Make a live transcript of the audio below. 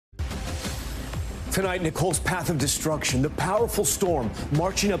Tonight, Nicole's path of destruction, the powerful storm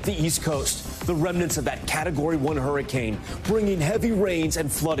marching up the East Coast, the remnants of that Category 1 hurricane, bringing heavy rains and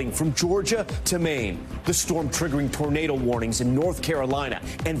flooding from Georgia to Maine. The storm triggering tornado warnings in North Carolina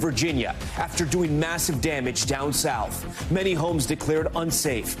and Virginia after doing massive damage down south. Many homes declared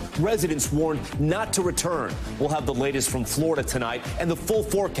unsafe. Residents warned not to return. We'll have the latest from Florida tonight and the full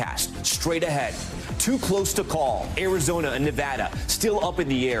forecast straight ahead. Too close to call. Arizona and Nevada still up in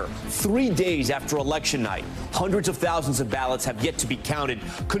the air 3 days after election night. Hundreds of thousands of ballots have yet to be counted.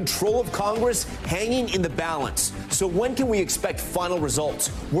 Control of Congress hanging in the balance. So when can we expect final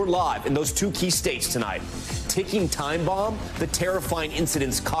results? We're live in those 2 key states tonight. Ticking time bomb, the terrifying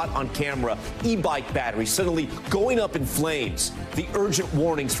incidents caught on camera, e-bike batteries suddenly going up in flames, the urgent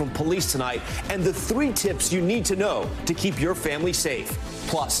warnings from police tonight, and the 3 tips you need to know to keep your family safe.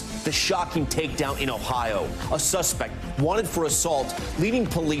 Plus, the shocking takedown in Ohio, a suspect wanted for assault, leading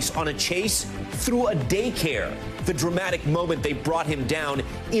police on a chase through a daycare. The dramatic moment they brought him down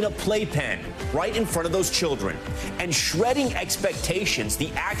in a playpen right in front of those children. And Shredding Expectations,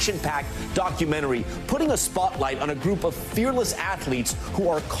 the action-packed documentary, putting a spotlight on a group of fearless athletes who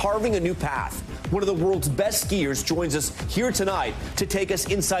are carving a new path. One of the world's best skiers joins us here tonight to take us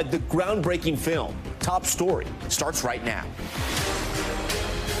inside the groundbreaking film. Top Story starts right now.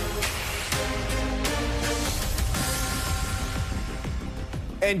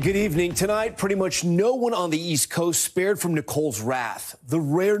 And good evening. Tonight, pretty much no one on the East Coast spared from Nicole's wrath. The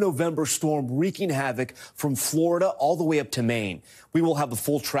rare November storm wreaking havoc from Florida all the way up to Maine. We will have the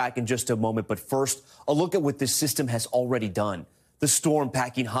full track in just a moment, but first, a look at what this system has already done. The storm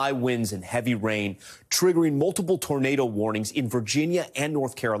packing high winds and heavy rain, triggering multiple tornado warnings in Virginia and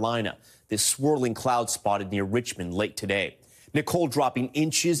North Carolina. This swirling cloud spotted near Richmond late today. Nicole dropping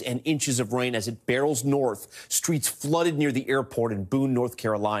inches and inches of rain as it barrels north. Streets flooded near the airport in Boone, North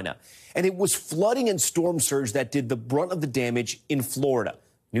Carolina. And it was flooding and storm surge that did the brunt of the damage in Florida.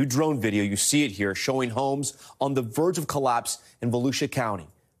 New drone video, you see it here, showing homes on the verge of collapse in Volusia County.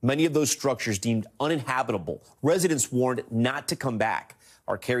 Many of those structures deemed uninhabitable. Residents warned not to come back.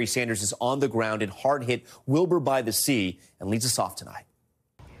 Our Kerry Sanders is on the ground in hard-hit Wilbur by the Sea and leads us off tonight.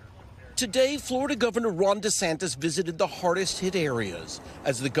 Today, Florida Governor Ron DeSantis visited the hardest hit areas.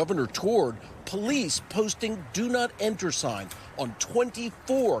 As the governor toured, police posting do not enter signs on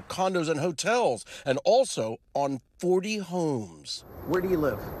 24 condos and hotels and also on 40 homes. Where do you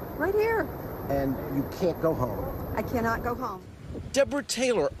live? Right here. And you can't go home. I cannot go home. Deborah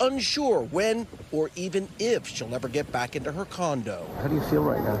Taylor unsure when or even if she'll ever get back into her condo. How do you feel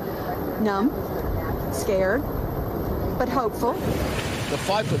right now? Numb, scared, but hopeful. The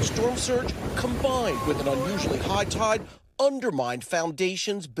 5-foot storm surge, combined with an unusually high tide, undermined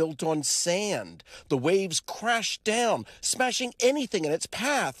foundations built on sand. The waves crashed down, smashing anything in its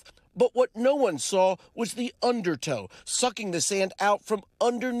path. But what no one saw was the undertow, sucking the sand out from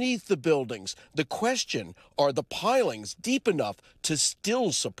underneath the buildings. The question, are the pilings deep enough to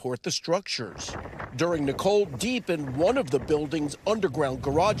still support the structures? During Nicole, deep in one of the building's underground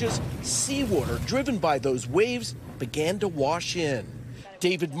garages, seawater driven by those waves began to wash in.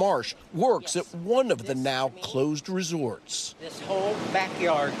 David Marsh works at one of the now closed resorts. This whole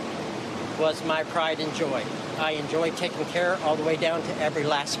backyard was my pride and joy. I enjoy taking care all the way down to every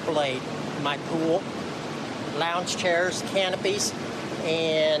last blade. My pool, lounge chairs, canopies,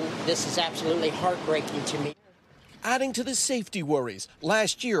 and this is absolutely heartbreaking to me. Adding to the safety worries,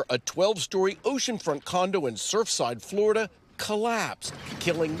 last year a 12-story oceanfront condo in Surfside, Florida, collapsed,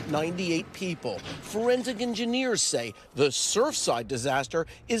 killing 98 people. Forensic engineers say the Surfside disaster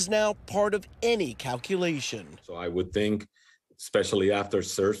is now part of any calculation. So I would think, especially after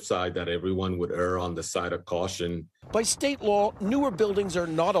Surfside, that everyone would err on the side of caution. By state law, newer buildings are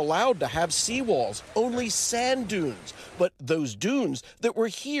not allowed to have seawalls, only sand dunes. But those dunes that were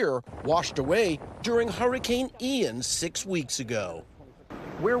here washed away during Hurricane Ian 6 weeks ago.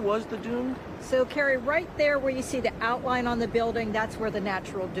 Where was the dune? So, Carrie, right there where you see the outline on the building, that's where the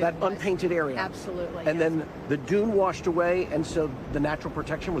natural dune That was. unpainted area? Absolutely. And yes. then the dune washed away, and so the natural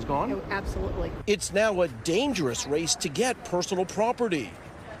protection was gone? Oh, absolutely. It's now a dangerous race to get personal property.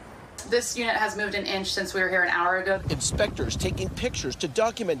 This unit has moved an inch since we were here an hour ago. Inspectors taking pictures to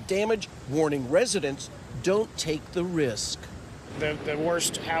document damage, warning residents don't take the risk. The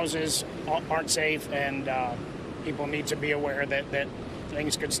worst houses aren't safe, and people need to be aware that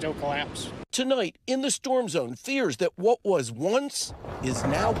things could still collapse. Tonight, in the storm zone, fears that what was once is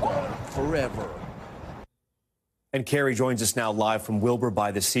now gone forever. And Kerry joins us now live from Wilbur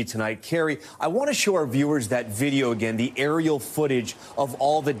by the Sea tonight. Kerry, I want to show our viewers that video again, the aerial footage of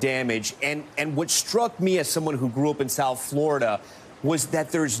all the damage. And what struck me as someone who grew up in South Florida, was that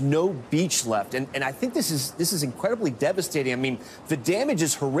there's no beach left. And I think this is incredibly devastating. I mean, the damage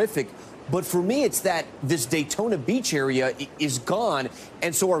is horrific. But for me, it's that this Daytona Beach area is gone.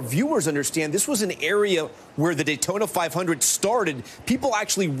 And so our viewers understand this was an area where the Daytona 500 started. People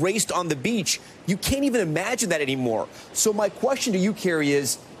actually raced on the beach. You can't even imagine that anymore. So my question to you, Carrie,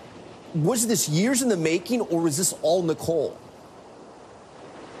 is, was this years in the making, or was this all Nicole?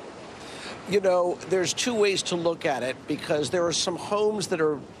 You know, there's two ways to look at it, because there are some homes that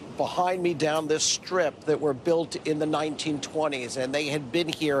are behind me down this strip that were built in the 1920s, and they had been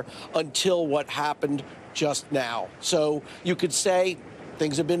here until what happened just now. So you could say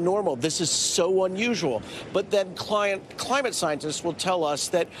things have been normal. This is so unusual. But then climate scientists will tell us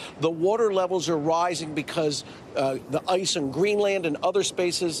that the water levels are rising because the ice in Greenland and other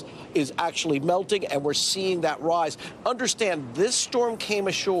spaces is actually melting, and we're seeing that rise. Understand, this storm came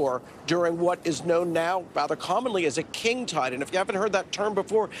ashore during what is known now rather commonly as a king tide. And if you haven't heard that term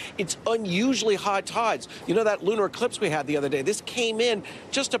before, it's unusually high tides. You know that lunar eclipse we had the other day? This came in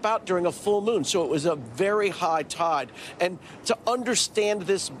just about during a full moon, so it was a very high tide. And to understand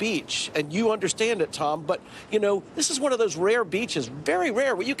this beach, and you understand it, Tom, but, you know, this is one of those rare beaches, very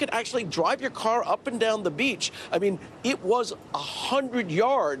rare, where you could actually drive your car up and down the beach. I mean, it was 100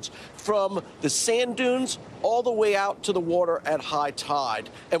 yards from the sand dunes all the way out to the water at high tide.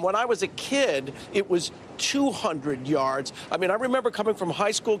 And when I was a kid, it was 200 yards. I mean, I remember coming from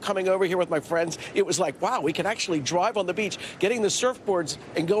high school, coming over here with my friends. It was like, wow, we can actually drive on the beach, getting the surfboards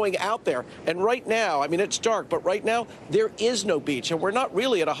and going out there. And right now, I mean, it's dark, but right now there is no beach, and we're not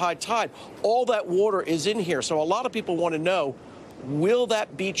really at a high tide. All that water is in here. So a lot of people want to know, will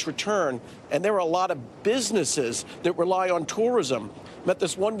that beach return? And there are a lot of businesses that rely on tourism. Met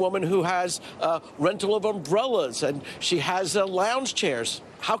this one woman who has rental of umbrellas, and she has lounge chairs.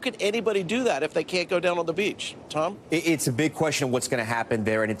 How can anybody do that if they can't go down on the beach? Tom? It's a big question of what's going to happen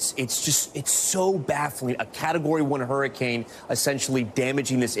there, and it's so baffling. A Category 1 hurricane essentially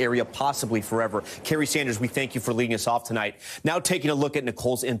damaging this area possibly forever. Carrie Sanders, we thank you for leading us off tonight. Now taking a look at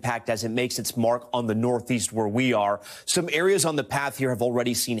Nicole's impact as it makes its mark on the Northeast where we are. Some areas on the path here have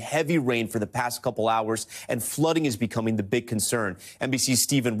already seen heavy rain for the past couple hours, and flooding is becoming the big concern. NBC's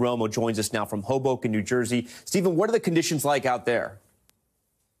Stephen Romo joins us now from Hoboken, New Jersey. Stephen, what are the conditions like out there?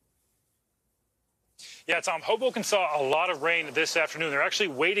 Yeah, Tom, Hoboken saw a lot of rain this afternoon. They're actually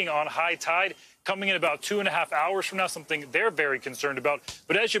waiting on high tide coming in about 2.5 hours from now, something they're very concerned about.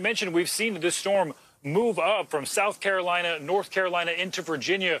 But as you mentioned, we've seen this storm move up from South Carolina, North Carolina into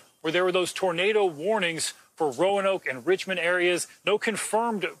Virginia, where there were those tornado warnings for Roanoke and Richmond areas. No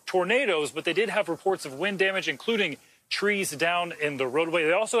confirmed tornadoes, but they did have reports of wind damage, including trees down in the roadway.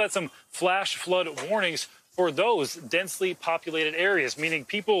 They also had some flash flood warnings for those densely populated areas, meaning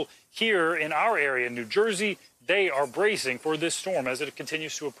people here in our area, New Jersey, they are bracing for this storm as it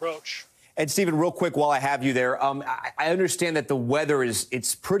continues to approach. And Stephen, real quick, while I have you there, I understand that the weather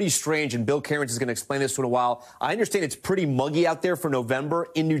it's pretty strange, and Bill Cairns is going to explain this in a while. I understand it's pretty muggy out there for November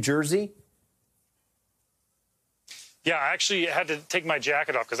in New Jersey. Yeah, I actually had to take my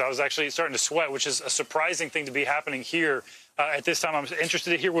jacket off because I was actually starting to sweat, which is a surprising thing to be happening here at this time. I'm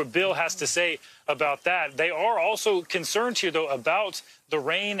interested to hear what Bill has to say about that. They are also concerned here, though, about the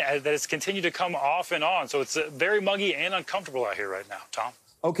rain that has continued to come off and on. So it's very muggy and uncomfortable out here right now. Tom?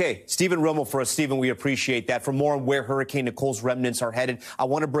 Okay, Stephen Romo for us. Stephen, we appreciate that. For more on where Hurricane Nicole's remnants are headed, I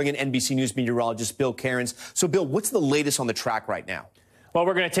want to bring in NBC News meteorologist Bill Cairns. So, Bill, what's the latest on the track right now? Well,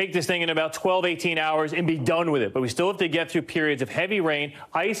 we're going to take this thing in about 12, 18 hours and be done with it. But we still have to get through periods of heavy rain,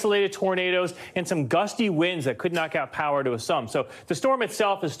 isolated tornadoes, and some gusty winds that could knock out power to some. So the storm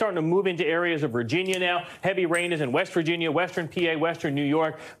itself is starting to move into areas of Virginia now. Heavy rain is in West Virginia, Western PA, Western New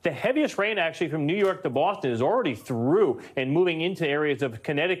York. The heaviest rain actually from New York to Boston is already through and moving into areas of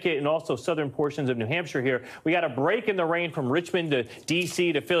Connecticut and also southern portions of New Hampshire here. We got a break in the rain from Richmond to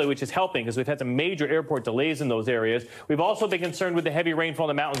D.C. to Philly, which is helping because we've had some major airport delays in those areas. We've also been concerned with the heavy rainfall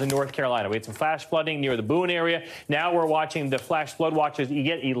in the mountains in North Carolina. We had some flash flooding near the Boone area. Now we're watching the flash flood watches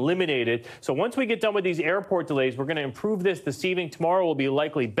get eliminated. So once we get done with these airport delays, we're going to improve this evening. Tomorrow will be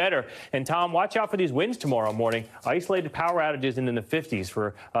likely better. And Tom, watch out for these winds tomorrow morning. Isolated power outages in the 50s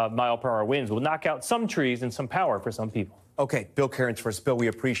for mile-per-hour winds will knock out some trees and some power for some people. Okay, Bill Cairns for us. Bill, we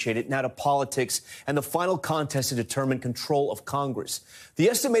appreciate it. Now to politics and the final contest to determine control of Congress. The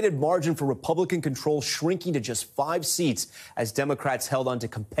estimated margin for Republican control shrinking to just 5 seats as Democrats held on to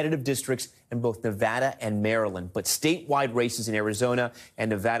competitive districts in both Nevada and Maryland. But statewide races in Arizona and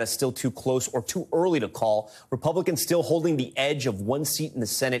Nevada still too close or too early to call. Republicans still holding the edge of one seat in the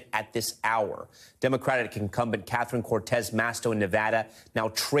Senate at this hour. Democratic incumbent Catherine Cortez Masto in Nevada now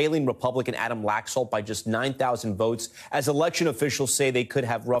trailing Republican Adam Laxalt by just 9,000 votes, as election officials say they could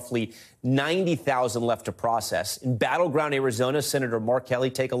have roughly 90,000 left to process. In battleground Arizona, Senator Mark Kelly,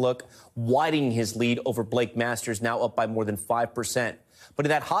 take a look, widening his lead over Blake Masters, now up by more than 5%. But in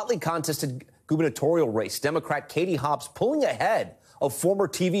that hotly contested gubernatorial race, Democrat Katie Hobbs pulling ahead of former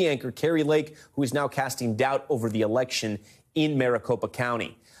TV anchor Kari Lake, who is now casting doubt over the election in Maricopa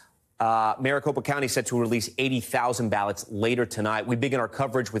County. Maricopa County set to release 80,000 ballots later tonight. We begin our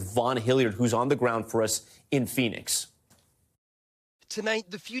coverage with Vaughn Hilliard, who's on the ground for us in Phoenix. Tonight,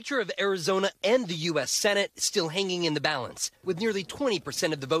 the future of Arizona and the U.S. Senate still hanging in the balance. With nearly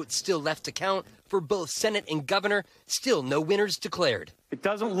 20% of the votes still left to count for both Senate and governor, still no winners declared. It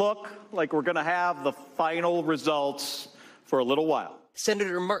doesn't look like we're going to have the final results for a little while.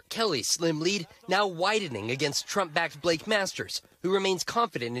 Senator Mark Kelly's slim lead now widening against Trump-backed Blake Masters, who remains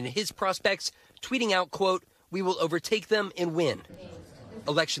confident in his prospects, tweeting out, quote, "We will overtake them and win."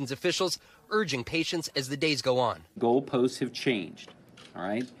 Elections officials urging patience as the days go on. Goalposts have changed, all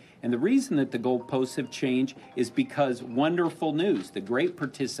right? And the reason that the goalposts have changed is because wonderful news, the great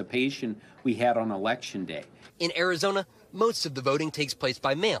participation we had on Election Day. In Arizona, most of the voting takes place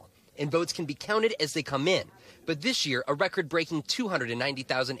by mail, and votes can be counted as they come in. But this year, a record-breaking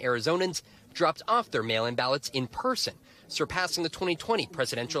 290,000 Arizonans dropped off their mail-in ballots in person, surpassing the 2020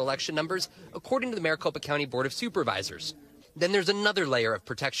 presidential election numbers, according to the Maricopa County Board of Supervisors. Then there's another layer of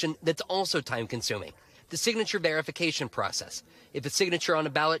protection that's also time-consuming: the signature verification process. If a signature on a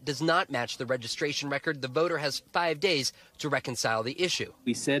ballot does not match the registration record, the voter has 5 days to reconcile the issue.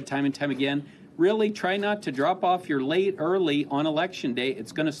 We said time and time again, really try not to drop off your late early on Election Day.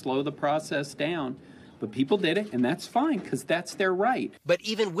 It's going to slow the process down. But people did it, and that's fine, because that's their right. But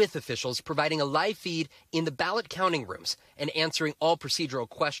even with officials providing a live feed in the ballot counting rooms and answering all procedural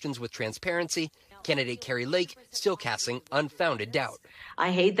questions with transparency, candidate Kari Lake still casting unfounded doubt. I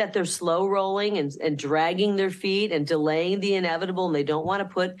hate that they're slow rolling and dragging their feet and delaying the inevitable, and they don't want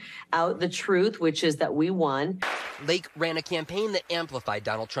to put out the truth, which is that we won. Lake ran a campaign that amplified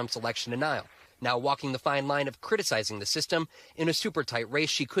Donald Trump's election denial, now walking the fine line of criticizing the system. In a super tight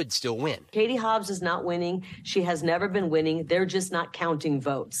race, she could still win. Katie Hobbs is not winning. She has never been winning. They're just not counting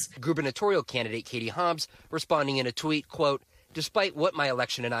votes. Gubernatorial candidate Katie Hobbs responding in a tweet, quote, "Despite what my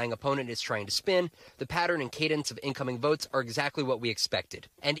election-denying opponent is trying to spin, the pattern and cadence of incoming votes are exactly what we expected."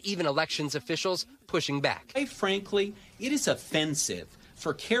 And even elections officials pushing back. Frankly, it is offensive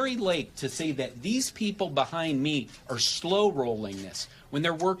for Kari Lake to say that these people behind me are slow-rolling this when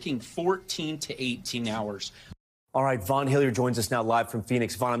they're working 14 to 18 hours. All right, Vaughn Hilliard joins us now live from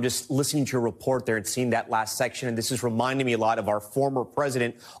Phoenix. Vaughn, I'm just listening to your report there and seeing that last section, and this is reminding me a lot of our former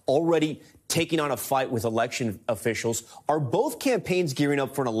president already taking on a fight with election officials. Are both campaigns gearing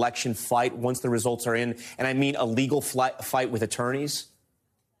up for an election fight once the results are in? And I mean a legal fight with attorneys?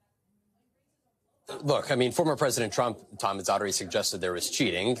 Look, I mean, former President Trump, Tom, has already suggested there was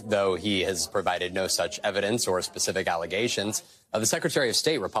cheating, though he has provided no such evidence or specific allegations. The Secretary of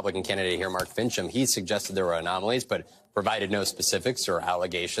State, Republican candidate here, Mark Fincham, he suggested there were anomalies, but provided no specifics or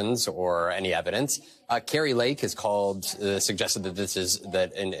allegations or any evidence. Kari Lake has suggested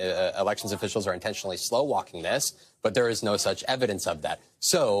that elections officials are intentionally slow walking this, but there is no such evidence of that.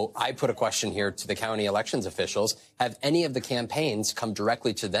 So I put a question here to the county elections officials. Have any of the campaigns come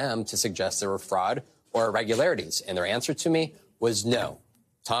directly to them to suggest there were fraud or irregularities? And their answer to me was no.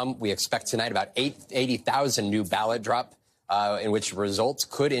 Tom, we expect tonight about 80,000 new ballot drop, in which results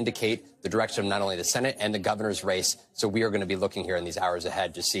could indicate the direction of not only the Senate and the governor's race. So we are going to be looking here in these hours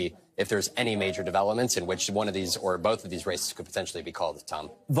ahead to see if there's any major developments in which one of these or both of these races could potentially be called,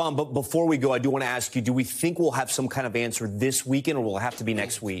 Tom. Vaughn, but before we go, I do want to ask you, do we think we'll have some kind of answer this weekend, or will it have to be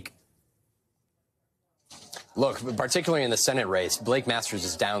next week? Look, particularly in the Senate race, Blake Masters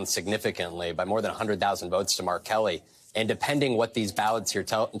is down significantly by more than 100,000 votes to Mark Kelly. And depending what these ballots here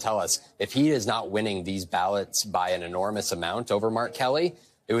tell us, if he is not winning these ballots by an enormous amount over Mark Kelly,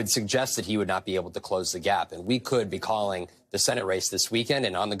 it would suggest that he would not be able to close the gap. And we could be calling the Senate race this weekend.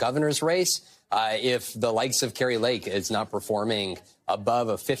 And on the governor's race, if the likes of Kari Lake is not performing above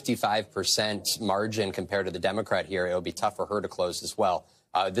a 55% margin compared to the Democrat here, it will be tough for her to close as well.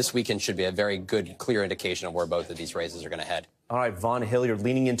 This weekend should be a very good, clear indication of where both of these races are going to head. All right, Vaughn Hilliard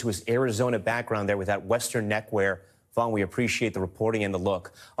leaning into his Arizona background there with that Western neckwear. Vaughn, we appreciate the reporting and the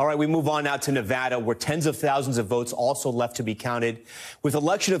look. All right, we move on now to Nevada, where tens of thousands of votes also left to be counted, with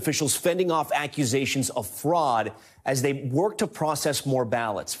election officials fending off accusations of fraud as they work to process more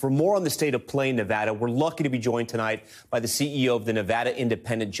ballots. For more on the state of play in Nevada, we're lucky to be joined tonight by the CEO of the Nevada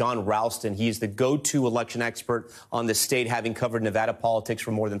Independent, John Ralston. He is the go-to election expert on the state, having covered Nevada politics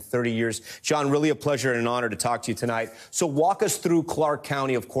for more than 30 years. John, really a pleasure and an honor to talk to you tonight. So walk us through Clark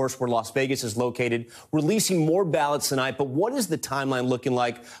County, of course, where Las Vegas is located, releasing more ballots tonight. But what is the timeline looking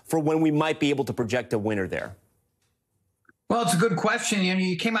like for when we might be able to project a winner there? Well, it's a good question.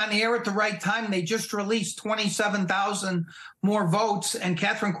 You came on the air at the right time. They just released 27,000 more votes, and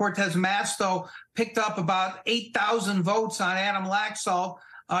Catherine Cortez Masto picked up about 8,000 votes on Adam Laxalt.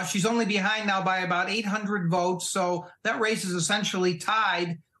 She's only behind now by about 800 votes, so that race is essentially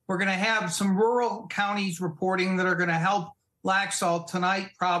tied. We're going to have some rural counties reporting that are going to help Laxalt tonight,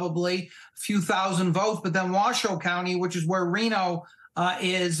 probably a few thousand votes, but then Washoe County, which is where Reno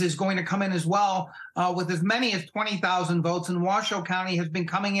is going to come in as well with as many as 20,000 votes. And Washoe County has been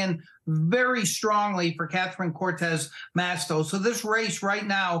coming in very strongly for Catherine Cortez Masto. So this race right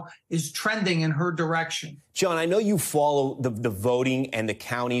now is trending in her direction. John, I know you follow the voting and the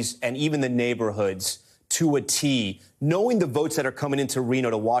counties and even the neighborhoods to a T. Knowing the votes that are coming into Reno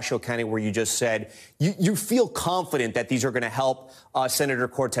to Washoe County, where you just said, you feel confident that these are going to help Senator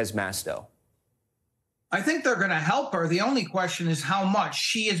Cortez Masto? I think they're going to help her. The only question is how much.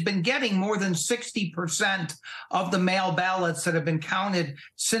 She has been getting more than 60% of the mail ballots that have been counted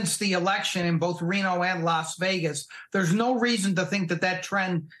since the election in both Reno and Las Vegas. There's no reason to think that that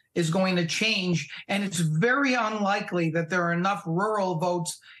trend is going to change, and it's very unlikely that there are enough rural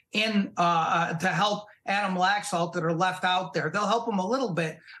votes in to help Adam Laxalt that are left out there. They'll help him a little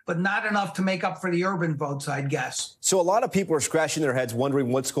bit, but not enough to make up for the urban votes, I'd guess. So a lot of people are scratching their heads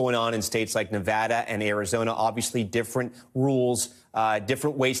wondering what's going on in states like Nevada and Arizona. Obviously, different rules,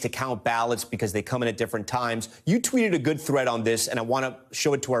 different ways to count ballots because they come in at different times. You tweeted a good thread on this, and I want to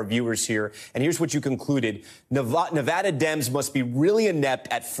show it to our viewers here. And here's what you concluded. Nevada Dems must be really inept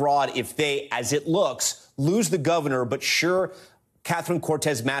at fraud if they, as it looks, lose the governor, but sure, Catherine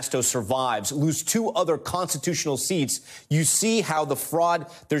Cortez Masto survives, lose two other constitutional seats. You see how the fraud,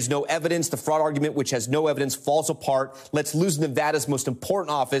 there's no evidence. The fraud argument, which has no evidence, falls apart. Let's lose Nevada's most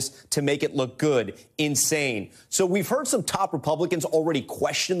important office to make it look good. Insane. So we've heard some top Republicans already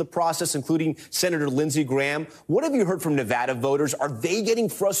question the process, including Senator Lindsey Graham. What have you heard from Nevada voters? Are they getting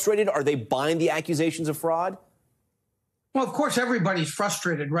frustrated? Are they buying the accusations of fraud? Well, of course, everybody's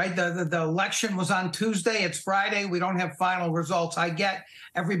frustrated, right? The election was on Tuesday. It's Friday. We don't have final results. I get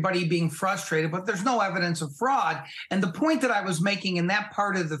everybody being frustrated, but there's no evidence of fraud. And the point that I was making in that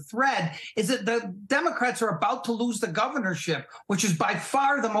part of the thread is that the Democrats are about to lose the governorship, which is by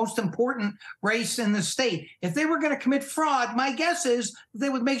far the most important race in the state. If they were going to commit fraud, my guess is they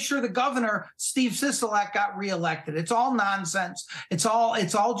would make sure the governor, Steve Sisolak, got reelected. It's all nonsense. It's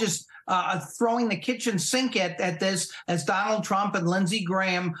all just throwing the kitchen sink at this, as Donald Trump and Lindsey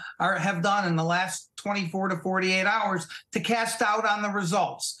Graham have done in the last 24 to 48 hours to cast doubt on the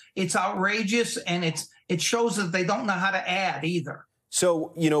results. It's outrageous, and it shows that they don't know how to add either.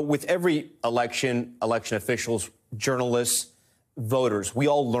 So, with every election officials, journalists, voters, we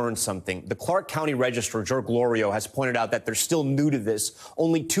all learn something. The Clark County Registrar, Joe Glorio, has pointed out that they're still new to this,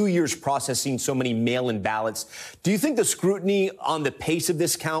 only 2 years processing so many mail-in ballots. Do you think the scrutiny on the pace of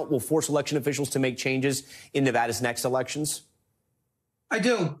this count will force election officials to make changes in Nevada's next elections? I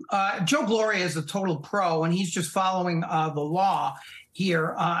do. Joe Gloria is a total pro, and he's just following the law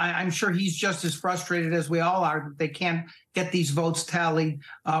here. I'm sure he's just as frustrated as we all are that they can't get these votes tallied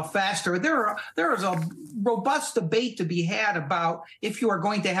faster. There is a robust debate to be had about if you are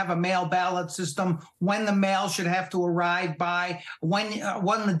going to have a mail ballot system, when the mail should have to arrive by, when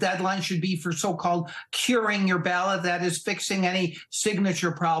the deadline should be for so-called curing your ballot, that is fixing any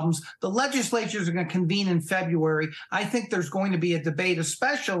signature problems. The legislatures are going to convene in February. I think there's going to be a debate,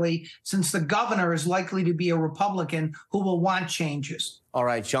 especially since the governor is likely to be a Republican who will want changes. All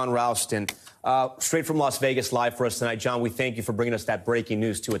right, John Ralston, straight from Las Vegas, live for us tonight. John, we thank you for bringing us that breaking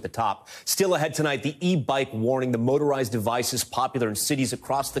news, too, at the top. Still ahead tonight, the e-bike warning. The motorized device is popular in cities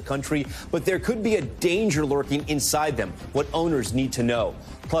across the country, but there could be a danger lurking inside them, what owners need to know.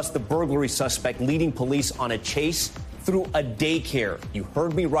 Plus, the burglary suspect leading police on a chase through a daycare. You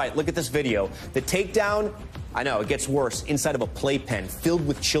heard me right. Look at this video. The takedown, I know, it gets worse, inside of a playpen filled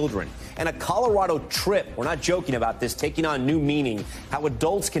with children. And a Colorado trip, we're not joking about this, taking on new meaning, how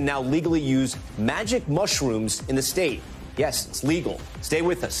adults can now legally use magic mushrooms in the state. Yes, it's legal. Stay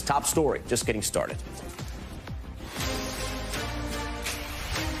with us. Top story, just getting started.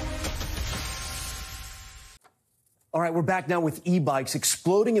 All right, we're back now with e-bikes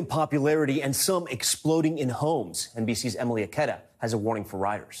exploding in popularity and some exploding in homes. NBC's Emily Aketa has a warning for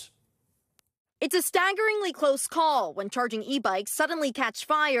riders. It's a staggeringly close call when charging e-bikes suddenly catch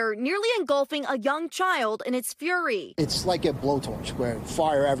fire, nearly engulfing a young child in its fury. It's like a blowtorch where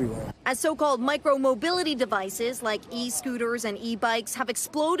fire everywhere. As so-called micro-mobility devices like e-scooters and e-bikes have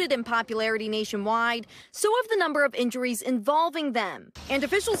exploded in popularity nationwide, so have the number of injuries involving them. And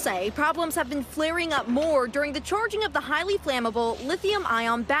officials say problems have been flaring up more during the charging of the highly flammable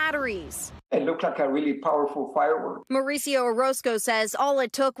lithium-ion batteries. It looked like a really powerful firework. Mauricio Orozco says all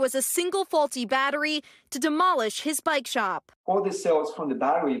it took was a single faulty battery to demolish his bike shop. All the cells from the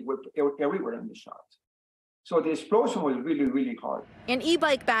battery were everywhere in the shop. So the explosion was really, really hard. An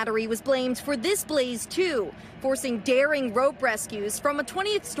e-bike battery was blamed for this blaze too, forcing daring rope rescues from a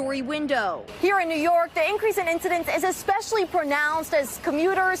 20th story window. Here in New York, the increase in incidents is especially pronounced as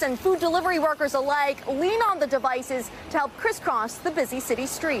commuters and food delivery workers alike lean on the devices to help crisscross the busy city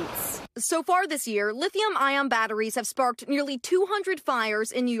streets. So far this year, lithium-ion batteries have sparked nearly 200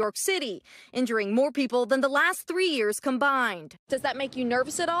 fires in New York City, injuring more people than the last 3 years combined. Does that make you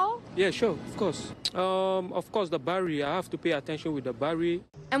nervous at all? Yeah, sure, of course. Of course, the battery, I have to pay attention with the battery.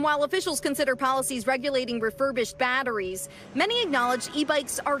 And while officials consider policies regulating refurbished batteries, many acknowledge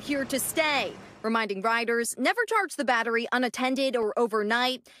e-bikes are here to stay, reminding riders never charge the battery unattended or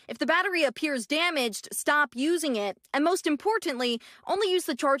overnight. If the battery appears damaged, stop using it. And most importantly, only use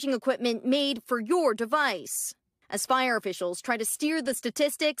the charging equipment made for your device. As fire officials try to steer the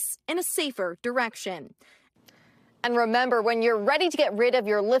statistics in a safer direction. And remember, when you're ready to get rid of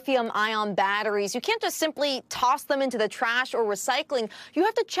your lithium-ion batteries, you can't just simply toss them into the trash or recycling. You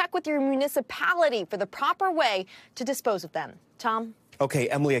have to check with your municipality for the proper way to dispose of them. Tom? Okay,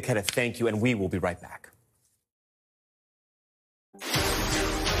 Emily Aketa, thank you, and we will be right back.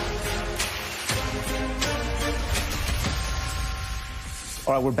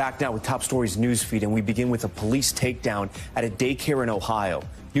 All right, we're back now with Top Stories newsfeed, and we begin with a police takedown at a daycare in Ohio.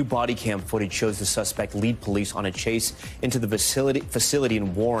 New body cam footage shows the suspect lead police on a chase into the facility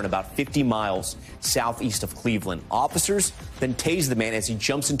in Warren, about 50 miles southeast of Cleveland. Officers then tase the man as he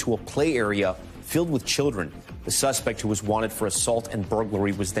jumps into a play area filled with children. The suspect, who was wanted for assault and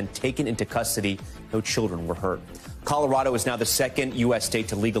burglary, was then taken into custody. No children were hurt. Colorado is now the second U.S. state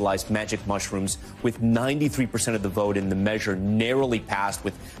to legalize magic mushrooms, with 93% of the vote, in the measure narrowly passed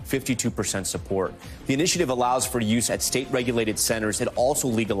with 52% support. The initiative allows for use at state-regulated centers. It also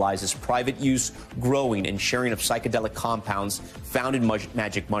legalizes private use, growing, and sharing of psychedelic compounds found in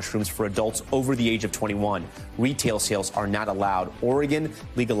magic mushrooms for adults over the age of 21. Retail sales are not allowed. Oregon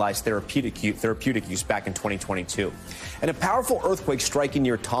legalized therapeutic use back in 2022. And a powerful earthquake striking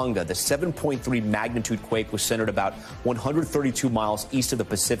near Tonga. The 7.3 magnitude quake was centered about 132 miles east of the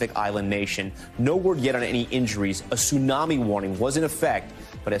Pacific island nation. No word yet on any injuries. A tsunami warning was in effect,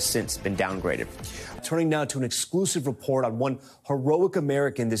 but has since been downgraded. Turning now to an exclusive report on one heroic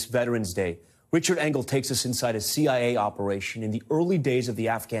American this Veterans Day. Richard Engel takes us inside a CIA operation in the early days of the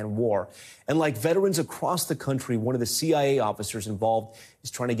Afghan war. And like veterans across the country, one of the CIA officers involved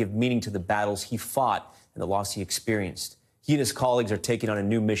is trying to give meaning to the battles he fought and the loss he experienced. He and his colleagues are taking on a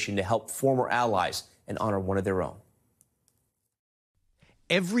new mission to help former allies and honor one of their own.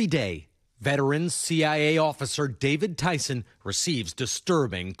 Every day, veteran CIA officer David Tyson receives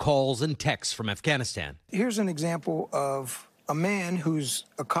disturbing calls and texts from Afghanistan. Here's an example of a man who's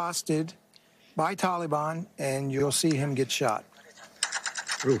accosted by Taliban, and you'll see him get shot.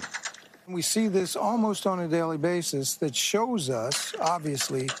 Ooh. We see this almost on a daily basis that shows us,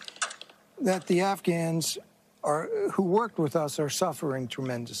 obviously, that the Afghans who worked with us are suffering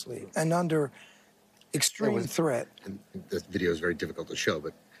tremendously and under extreme threat. And the video is very difficult to show,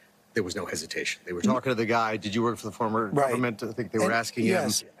 but there was no hesitation. They were talking to the guy. Did you work for the former government? I think they were asking him.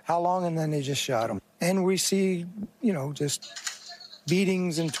 Yes. How long? And then they just shot him. And we see, just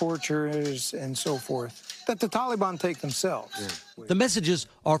beatings and tortures and so forth that the Taliban take themselves. Yeah. The messages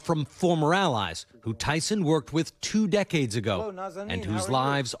are from former allies who Tyson worked with 2 decades ago and whose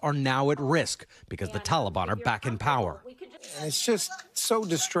lives are now at risk because the Taliban are back in power. And it's just so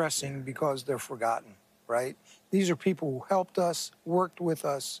distressing because they're forgotten, right? These are people who helped us, worked with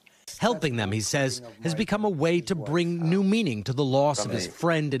us. Helping them, he says, has become a way to bring new meaning to the loss of his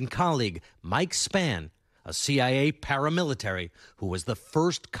friend and colleague, Mike Spann, a CIA paramilitary who was the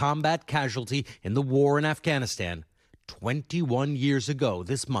first combat casualty in the war in Afghanistan 21 years ago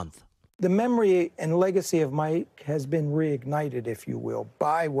this month. The memory and legacy of Mike has been reignited, if you will,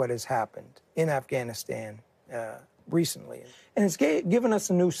 by what has happened in Afghanistan recently. And it's given us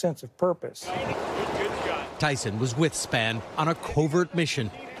a new sense of purpose. Tyson was with Spann on a covert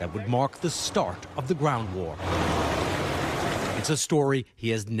mission that would mark the start of the ground war. It's a story he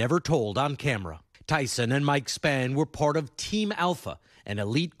has never told on camera. Tyson and Mike Spann were part of Team Alpha, an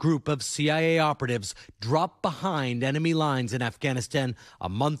elite group of CIA operatives dropped behind enemy lines in Afghanistan a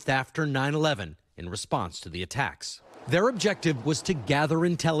month after 9/11 in response to the attacks. Their objective was to gather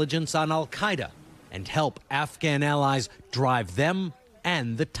intelligence on al-Qaeda and help Afghan allies drive them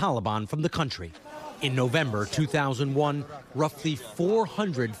and the Taliban from the country. In November 2001, roughly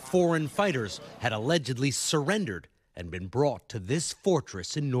 400 foreign fighters had allegedly surrendered and been brought to this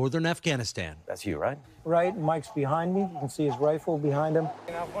fortress in northern Afghanistan. That's you, right? Right, Mike's behind me. You can see his rifle behind him.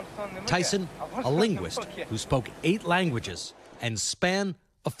 Tyson, a linguist who spoke 8 languages, and Span,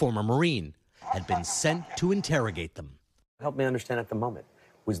 a former Marine, had been sent to interrogate them. Help me understand at the moment.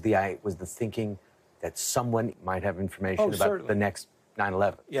 Was the thinking that someone might have information about certainly. the next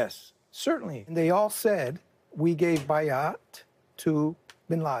 9/11? Yes, certainly. And they all said, we gave bayat to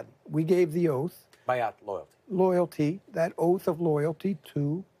bin Laden. We gave the oath. Bayat, loyalty. Loyalty, that oath of loyalty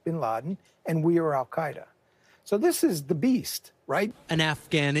to bin Laden, and we are al-Qaeda. So this is the beast, right? An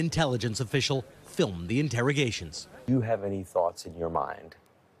Afghan intelligence official filmed the interrogations. Do you have any thoughts in your mind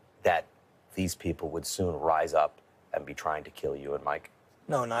that these people would soon rise up and be trying to kill you and Mike?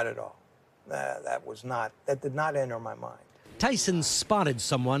 No, not at all. That did not enter my mind. Tyson spotted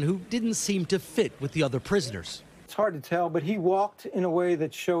someone who didn't seem to fit with the other prisoners. It's hard to tell, but he walked in a way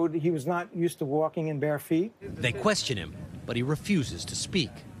that showed he was not used to walking in bare feet. They question him, but he refuses to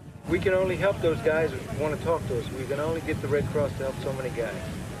speak. We can only help those guys who want to talk to us. We can only get the Red Cross to help so many guys.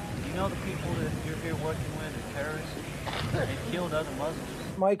 You know the people that you're here working with are terrorists? They killed other Muslims.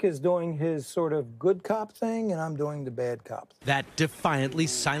 Mike is doing his sort of good cop thing, and I'm doing the bad cop. That defiantly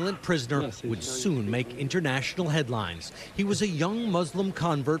silent prisoner would soon make international headlines. He was a young Muslim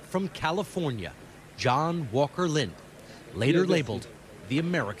convert from California, John Walker Lind, later labeled the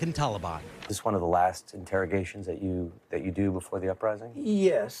American Taliban. Is this one of the last interrogations that you do before the uprising?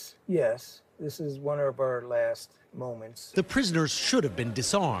 Yes. This is one of our last moments. The prisoners should have been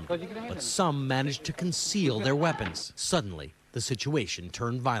disarmed, but some managed to conceal their weapons. Suddenly, the situation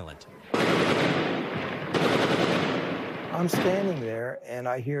turned violent. I'm standing there, and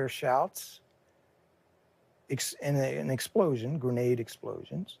I hear shouts, and an explosion, grenade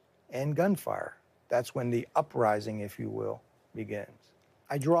explosions, and gunfire. That's when the uprising, if you will, begins.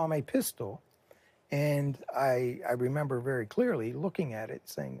 I draw my pistol, and I remember very clearly looking at it,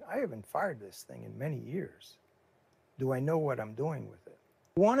 saying, I haven't fired this thing in many years. Do I know what I'm doing with it?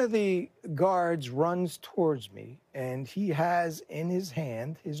 One of the guards runs towards me, and he has in his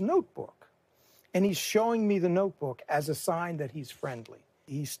hand his notebook. And he's showing me the notebook as a sign that he's friendly.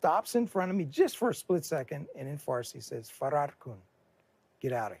 He stops in front of me just for a split second, and in Farsi says, Farar kun,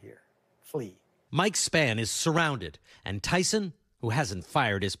 get out of here, flee. Mike Span is surrounded, and Tyson, who hasn't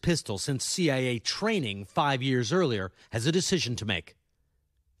fired his pistol since CIA training 5 years earlier, has a decision to make.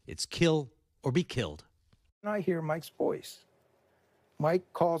 It's kill or be killed. And I hear Mike's voice. Mike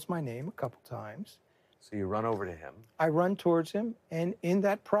calls my name a couple times. So you run over to him. I run towards him, and in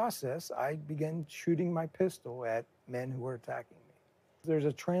that process, I begin shooting my pistol at men who are attacking me. There's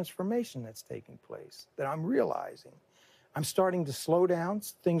a transformation that's taking place that I'm realizing. I'm starting to slow down.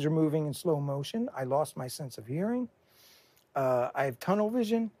 Things are moving in slow motion. I lost my sense of hearing. I have tunnel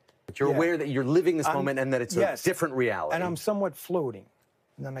vision. But you're aware that you're living this moment and that it's a different reality. And I'm somewhat floating.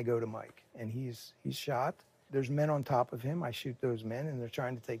 And then I go to Mike, and he's shot. There's men on top of him. I shoot those men, and they're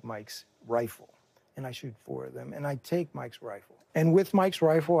trying to take Mike's rifle. And I shoot 4 of them, and I take Mike's rifle. And with Mike's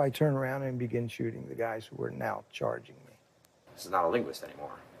rifle, I turn around and begin shooting the guys who are now charging me. This is not a linguist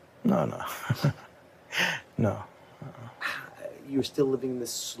anymore. No. No. You're still living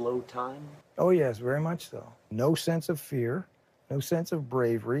this slow time? Oh, yes, very much so. No sense of fear, no sense of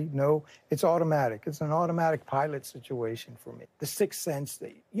bravery, it's automatic. It's an automatic pilot situation for me. The sixth sense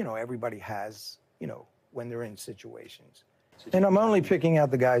that, everybody has, when they're in situations. And I'm only picking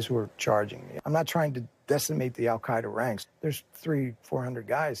out the guys who are charging me. I'm not trying to decimate the al-Qaeda ranks. There's 300-400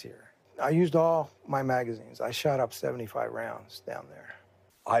 guys here. I used all my magazines. I shot up 75 rounds down there.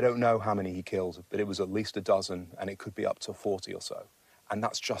 I don't know how many he killed, but it was at least a dozen, and it could be up to 40 or so. And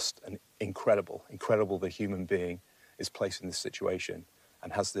that's just an incredible that a human being is placed in this situation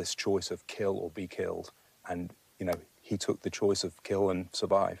and has this choice of kill or be killed. And, he took the choice of kill and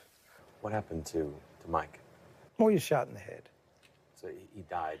survive. What happened to Mike? Well, he was shot in the head. So he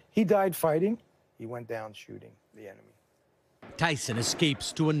died? He died fighting. He went down shooting the enemy. Tyson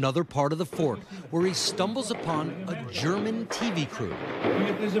escapes to another part of the fort where he stumbles upon a German TV crew.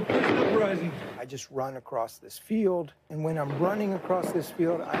 There's a prison uprising. I just run across this field, and when I'm running across this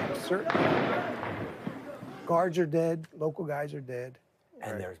field, I am certain guards are dead, local guys are dead.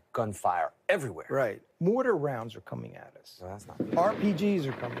 And there's gunfire everywhere. Right. Mortar rounds are coming at us. No, that's not good. RPGs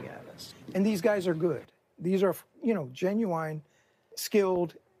are coming at us. And these guys are good. These are, genuine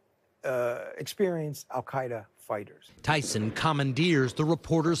skilled, experienced al-Qaeda fighters. Tyson commandeers the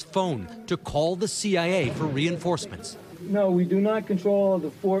reporter's phone to call the CIA for reinforcements. No, we do not control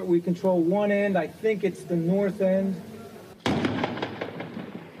the fort. We control one end. I think it's the north end.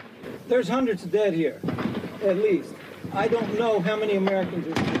 There's hundreds dead here, at least. I don't know how many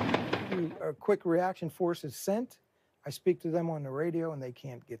Americans are. A quick reaction force is sent. I speak to them on the radio, and they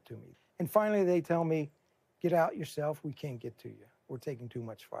can't get to me. And finally, they tell me, get out yourself. We can't get to you. We're taking too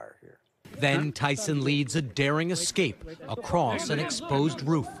much fire here. Then Tyson leads a daring escape across an exposed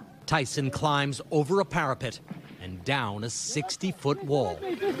roof. Tyson climbs over a parapet and down a 60-foot wall.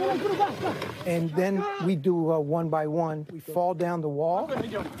 And then we do one by one. We fall down the wall,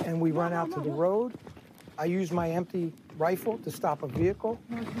 and we run out to the road. I use my empty rifle to stop a vehicle.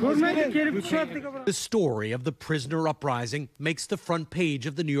 The story of the prisoner uprising makes the front page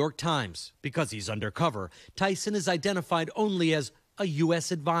of the New York Times. Because he's undercover, Tyson is identified only as a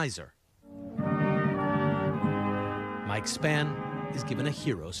U.S. advisor. Mike Spann is given a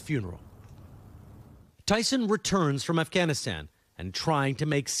hero's funeral. Tyson returns from Afghanistan and, trying to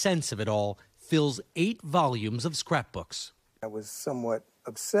make sense of it all, fills 8 volumes of scrapbooks. I was somewhat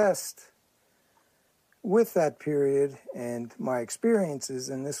obsessed with that period and my experiences,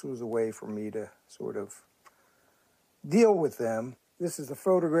 and this was a way for me to sort of deal with them. This is a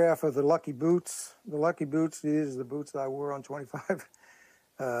photograph of the Lucky Boots. The Lucky Boots, these are the boots that I wore on 25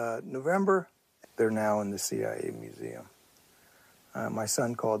 November. They're now in the CIA museum. My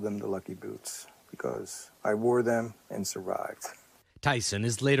son called them the Lucky Boots because I wore them and survived. Tyson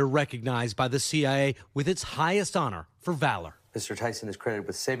is later recognized by the CIA with its highest honor for valor. Mr. Tyson is credited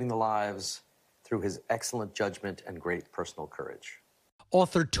with saving the lives through his excellent judgment and great personal courage.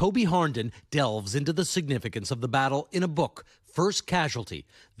 Author Toby Harnden delves into the significance of the battle in a book, First Casualty,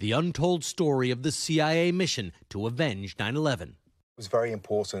 the untold story of the CIA mission to avenge 9/11. It was very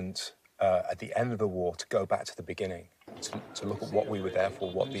important at the end of the war to go back to the beginning, to look at what we were there for,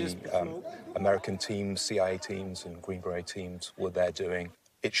 what the American teams, CIA teams and Green Beret teams were there doing.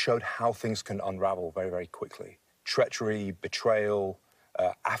 It showed how things can unravel very, very quickly. Treachery, betrayal,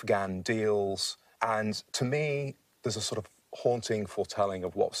 Afghan deals, and to me, there's a sort of haunting foretelling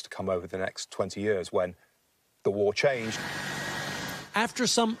of what's to come over the next 20 years when the war changed. After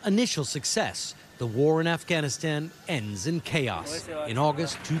some initial success, the war in Afghanistan ends in chaos. In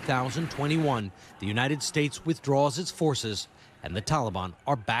August 2021, the United States withdraws its forces, and the Taliban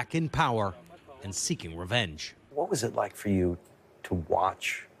are back in power and seeking revenge. What was it like for you to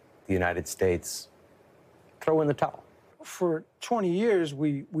watch the United States throw in the towel? For 20 years,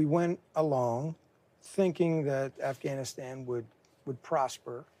 we went along thinking that Afghanistan would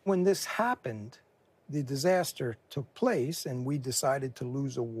prosper. When this happened, the disaster took place and we decided to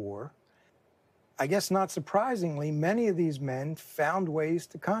lose a war. I guess not surprisingly, many of these men found ways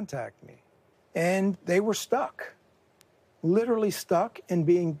to contact me. And they were stuck, literally stuck and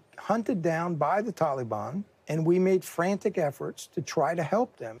being hunted down by the Taliban. And we made frantic efforts to try to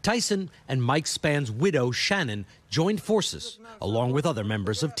help them. Tyson and Mike Spann's widow, Shannon, joined forces, along with other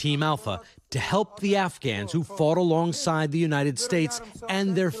members of Team Alpha, to help the Afghans who fought alongside the United States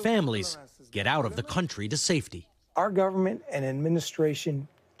and their families get out of the country to safety. Our government and administration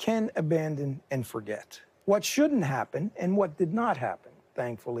can abandon and forget. What shouldn't happen, and what did not happen,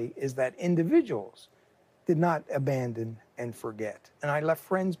 thankfully, is that individuals did not abandon and forget. And I left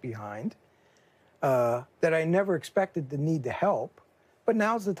friends behind that I never expected to need to help. But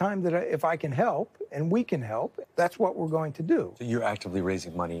now's the time that if I can help and we can help, that's what we're going to do. So you're actively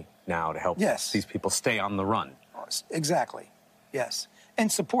raising money now to help these people stay on the run. Exactly, yes.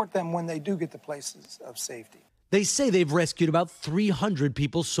 And support them when they do get to places of safety. They say they've rescued about 300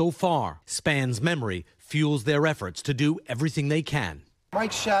 people so far. Spann's memory fuels their efforts to do everything they can.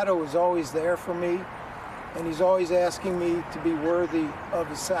 Mike's shadow is always there for me. And he's always asking me to be worthy of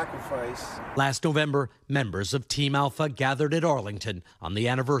his sacrifice. Last November, members of Team Alpha gathered at Arlington on the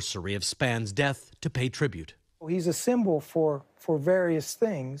anniversary of Spann's death to pay tribute. He's a symbol for various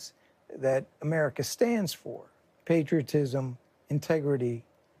things that America stands for: patriotism, integrity,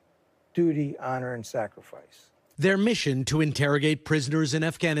 duty, honor, and sacrifice. Their mission to interrogate prisoners in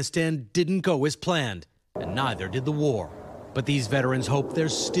Afghanistan didn't go as planned, and neither did the war. But these veterans hope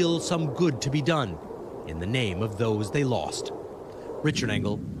there's still some good to be done in the name of those they lost. Richard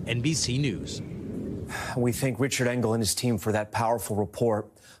Engel, NBC News. We thank Richard Engel and his team for that powerful report.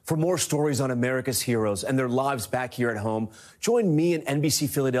 For more stories on America's heroes and their lives back here at home, join me and NBC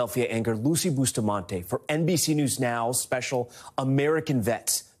Philadelphia anchor Lucy Bustamante for NBC News Now's special American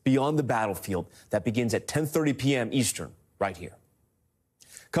Vets Beyond the Battlefield that begins at 10:30 p.m. Eastern, right here.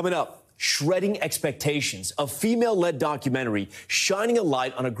 Coming up, Shredding Expectations, a female-led documentary shining a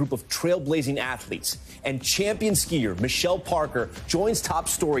light on a group of trailblazing athletes. And champion skier Michelle Parker joins Top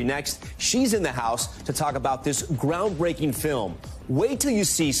Story next. She's in the house to talk about this groundbreaking film. Wait till you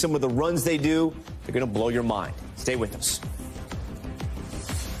see some of the runs they do. They're going to blow your mind. Stay with us.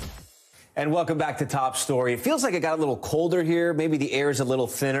 And welcome back to Top Story. It feels like it got a little colder here. Maybe the air is a little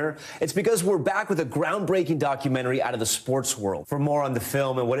thinner. It's because we're back with a groundbreaking documentary out of the sports world. For more on the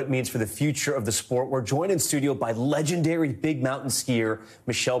film and what it means for the future of the sport, we're joined in studio by legendary big mountain skier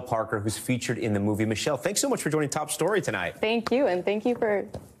Michelle Parker, who's featured in the movie. Michelle, thanks so much for joining Top Story tonight. Thank you, and thank you for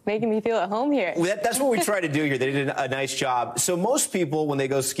making me feel at home here. Well, that's what we try to do here. They did a nice job. So most people, when they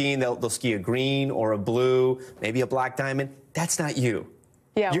go skiing, they'll ski a green or a blue, maybe a black diamond. That's not you.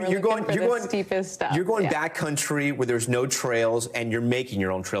 Yeah, you're going steepest stuff. You're going backcountry where there's no trails, and you're making your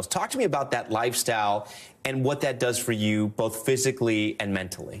own trails. Talk to me about that lifestyle and what that does for you, both physically and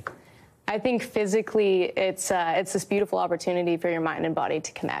mentally. I think physically, it's this beautiful opportunity for your mind and body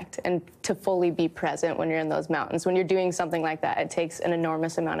to connect and to fully be present when you're in those mountains. When you're doing something like that, it takes an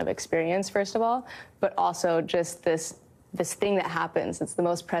enormous amount of experience, first of all, but also just this thing that happens. It's the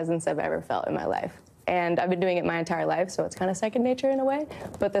most presence I've ever felt in my life. And I've been doing it my entire life, so it's kind of second nature in a way.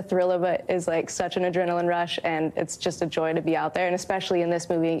 But the thrill of it is like such an adrenaline rush, and it's just a joy to be out there, and especially in this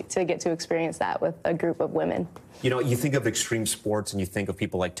movie, to get to experience that with a group of women. You know, you think of extreme sports, and you think of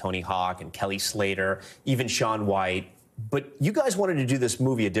people like Tony Hawk and Kelly Slater, even Shaun White. But you guys wanted to do this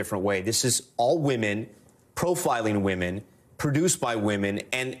movie a different way. This is all women, profiling women, produced by women,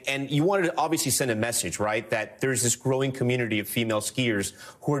 and you wanted to obviously send a message, right? That there's this growing community of female skiers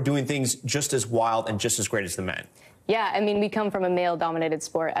who are doing things just as wild and just as great as the men. Yeah, I mean, we come from a male-dominated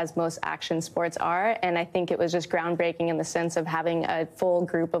sport, as most action sports are, and I think it was just groundbreaking in the sense of having a full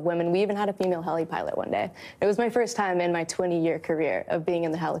group of women. We even had a female heli pilot one day. It was my first time in my 20-year career of being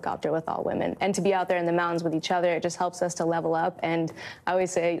in the helicopter with all women. And to be out there in the mountains with each other, it just helps us to level up. And I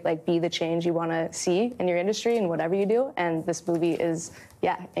always say, like, be the change you want to see in your industry and whatever you do. And this movie is,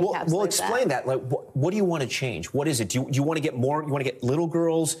 Well, explain that. Like, what do you want to change? What is it? Do you want to get more? You want to get little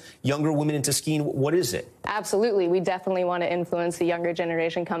girls, younger women into skiing? What is it? Absolutely. We definitely want to influence the younger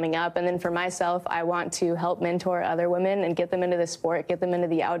generation coming up. And then for myself, I want to help mentor other women and get them into the sport, get them into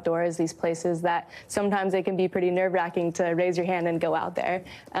the outdoors, these places that sometimes they can be pretty nerve-wracking to raise your hand and go out there.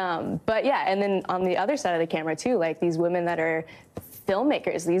 But yeah, and then on the other side of the camera too, like these women that are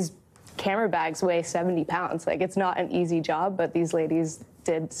filmmakers, these camera bags weigh 70 pounds. Like, it's not an easy job, but these ladies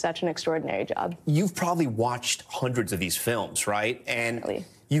did such an extraordinary job. You've probably watched hundreds of these films, right? And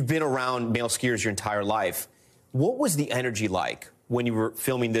you've been around male skiers your entire life. What was the energy like when you were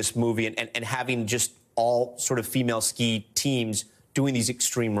filming this movie and having just all sort of female ski teams doing these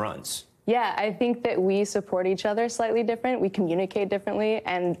extreme runs? Yeah, I think that we support each other slightly different. We communicate differently.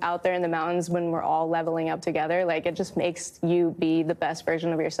 And out there in the mountains, when we're all leveling up together, like, it just makes you be the best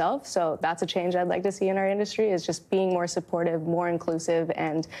version of yourself. So that's a change I'd like to see in our industry, is just being more supportive, more inclusive,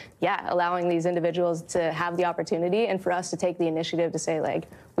 and allowing these individuals to have the opportunity and for us to take the initiative to say, like,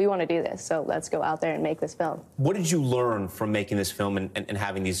 we want to do this, so let's go out there and make this film. What did you learn from making this film and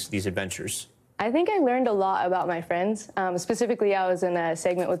having these adventures? I think I learned a lot about my friends. Specifically, I was in a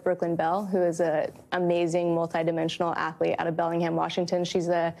segment with Brooklyn Bell, who is an amazing multidimensional athlete out of Bellingham, Washington. She's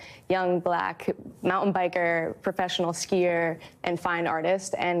a young black mountain biker, professional skier, and fine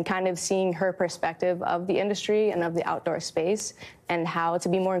artist, and kind of seeing her perspective of the industry and of the outdoor space and how to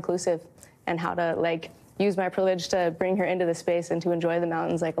be more inclusive and how to, like, use my privilege to bring her into the space and to enjoy the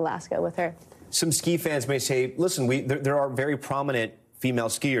mountains like Alaska with her. Some ski fans may say, listen, there are very prominent female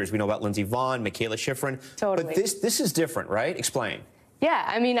skiers. We know about Lindsey Vonn, Michaela Schifrin. Totally. But this is different, right? Explain. Yeah,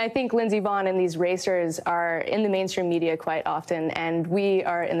 I mean, I think Lindsey Vonn and these racers are in the mainstream media quite often, and we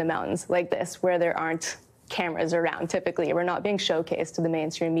are in the mountains like this, where there aren't cameras around typically. We're not being showcased to the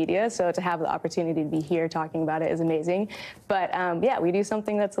mainstream media, so to have the opportunity to be here talking about it is amazing. But we do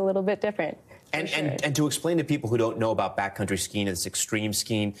something that's a little bit different. And to explain to people who don't know about backcountry skiing, it's extreme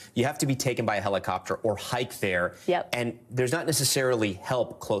skiing, you have to be taken by a helicopter or hike there. Yep. And there's not necessarily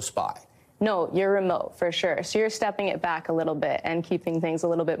help close by. No, you're remote for sure. So you're stepping it back a little bit and keeping things a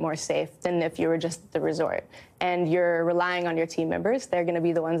little bit more safe than if you were just at the resort. And you're relying on your team members. They're going to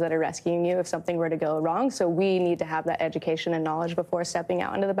be the ones that are rescuing you if something were to go wrong. So we need to have that education and knowledge before stepping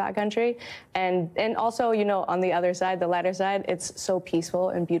out into the backcountry. And also, you know, on the other side, the lighter side, it's so peaceful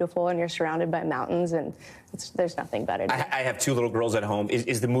and beautiful, and you're surrounded by mountains, and there's nothing better. I have two little girls at home.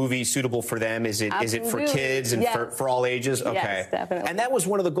 Is the movie suitable for them? Is it for kids and for all ages? Okay. Yes, definitely. And that was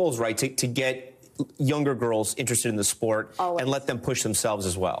one of the goals, right? To get younger girls interested in the sport Always. and let them push themselves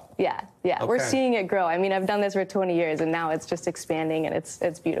as well. Yeah, Okay. we're seeing it grow. I mean, I've done this for 20 years, and now it's just expanding, and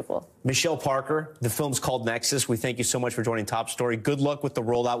it's beautiful. Michelle Parker, the film's called Nexus. We thank you so much for joining Top Story. Good luck with the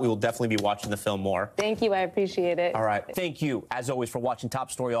rollout. We will definitely be watching the film more. Thank you. I appreciate it. All right. Thank you, as always, for watching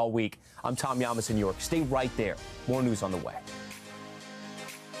Top Story all week. I'm Tom Llamas in New York. Stay right there. More news on the way.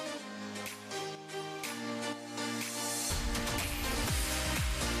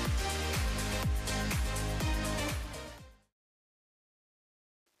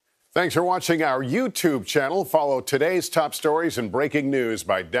 Thanks for watching our YouTube channel. Follow today's top stories and breaking news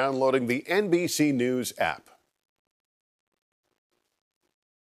by downloading the NBC News app.